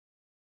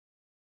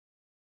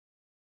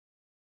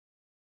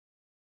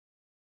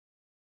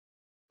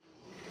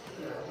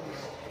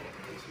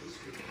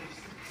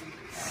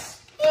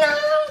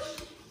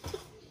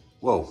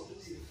Whoa.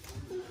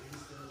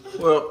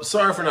 Well,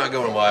 sorry for not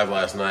going live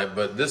last night,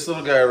 but this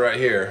little guy right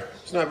here,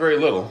 it's not very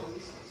little.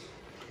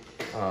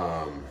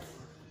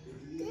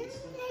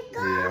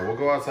 Yeah, we'll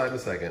go outside in a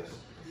second.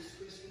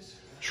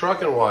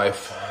 Truckin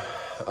Wife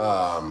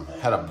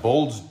had a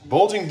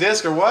bulging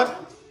disc or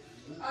what?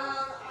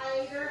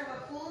 I either have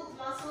a pulled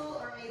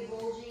muscle or a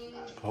bulging.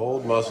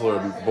 Pulled muscle or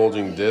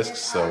bulging discs.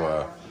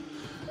 So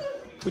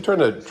we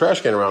turned the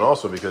trash can around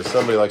also because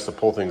somebody likes to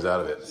pull things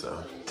out of it.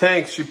 So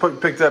Tank, she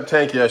picked up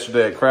Tank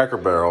yesterday at Cracker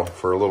Barrel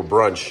for a little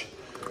brunch,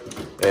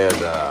 and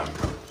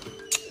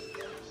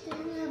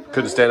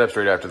couldn't stand up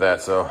straight after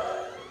that. So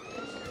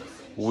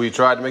we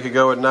tried to make it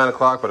go at 9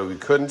 o'clock, but we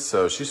couldn't.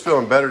 So she's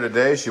feeling better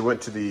today. She went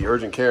to the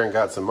urgent care and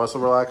got some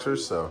muscle relaxers.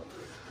 So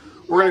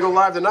we're gonna go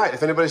live tonight.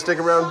 If anybody stick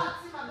around,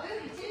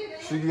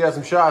 she got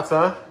some shots,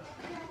 huh?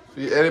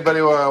 If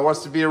anybody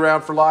wants to be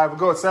around for live, we'll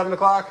go at 7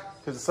 o'clock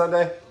because it's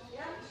Sunday.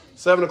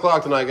 7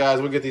 o'clock tonight,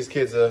 guys. We'll get these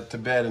kids to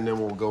bed and then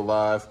we'll go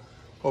live.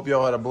 Hope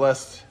y'all had a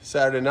blessed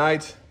Saturday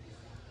night.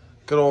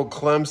 Good old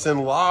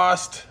Clemson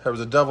lost. There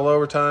was a double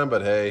overtime,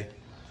 but hey,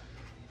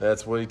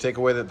 that's when you take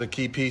away the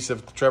key piece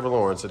of Trevor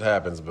Lawrence. It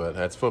happens, but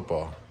that's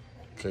football.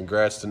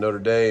 Congrats to Notre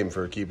Dame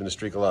for keeping the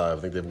streak alive.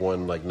 I think they've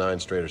won like 9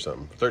 straight or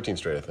something. 13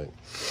 straight, I think.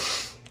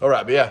 All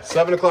right, but yeah,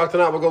 7 o'clock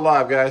tonight. We'll go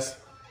live, guys.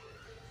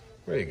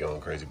 Where are you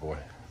going, crazy boy?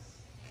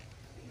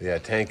 Yeah,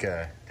 Tank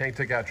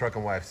took out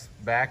Truckin Wife's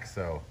back,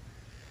 so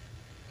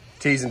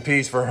T's and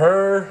P's for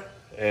her.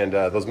 And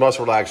those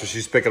muscle relaxers,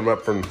 she's picking them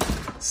up from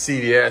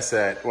CVS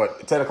at,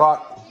 what, 10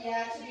 o'clock?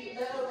 Yeah, it should be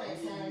open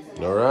at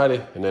 10.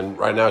 Alrighty. And then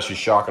right now she's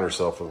shocking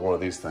herself with one of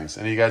these things.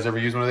 Any of you guys ever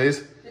use one of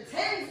these? The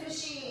TENS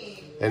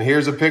machine. And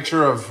here's a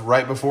picture of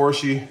right before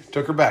she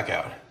took her back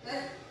out.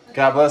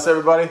 God bless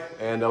everybody.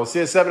 And we'll see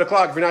you at 7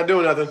 o'clock if you're not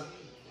doing nothing.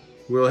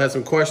 We'll have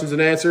some questions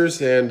and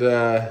answers and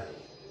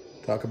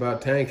talk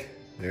about Tank.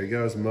 There he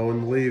goes,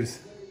 mowing the leaves.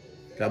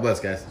 God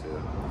bless, guys.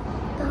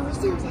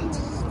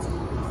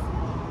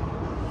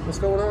 What's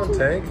going on,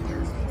 Tank?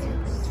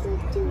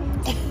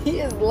 He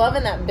is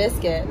loving that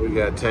biscuit. We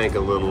got Tank a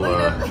little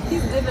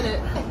He's dipping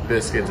it.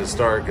 biscuit to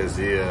start because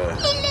he oh.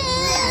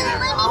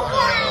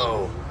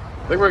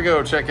 I think we're going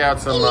to go check out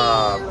some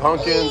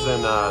pumpkins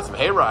and some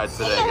hay rides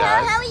today,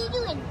 guys. How are you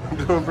doing? I'm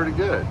doing pretty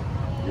good.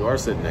 You are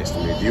sitting next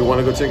to me. Do you want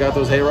to go check out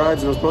those hay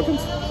rides and those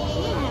pumpkins?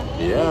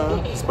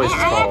 Yeah. This place is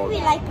I called...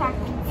 actually like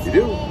pumpkins. You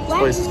do? This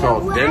place is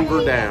called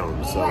Denver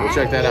Downs. So we'll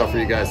check that out for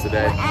you guys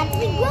today. We're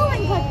actually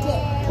growing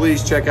pumpkins.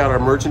 Please check out our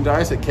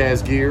merchandise at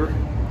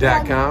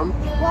kazgear.com.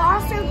 We're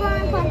also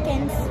growing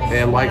pumpkins.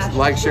 And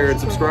like, share, and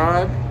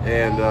subscribe.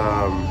 And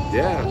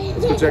yeah,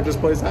 let's go check this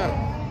place out.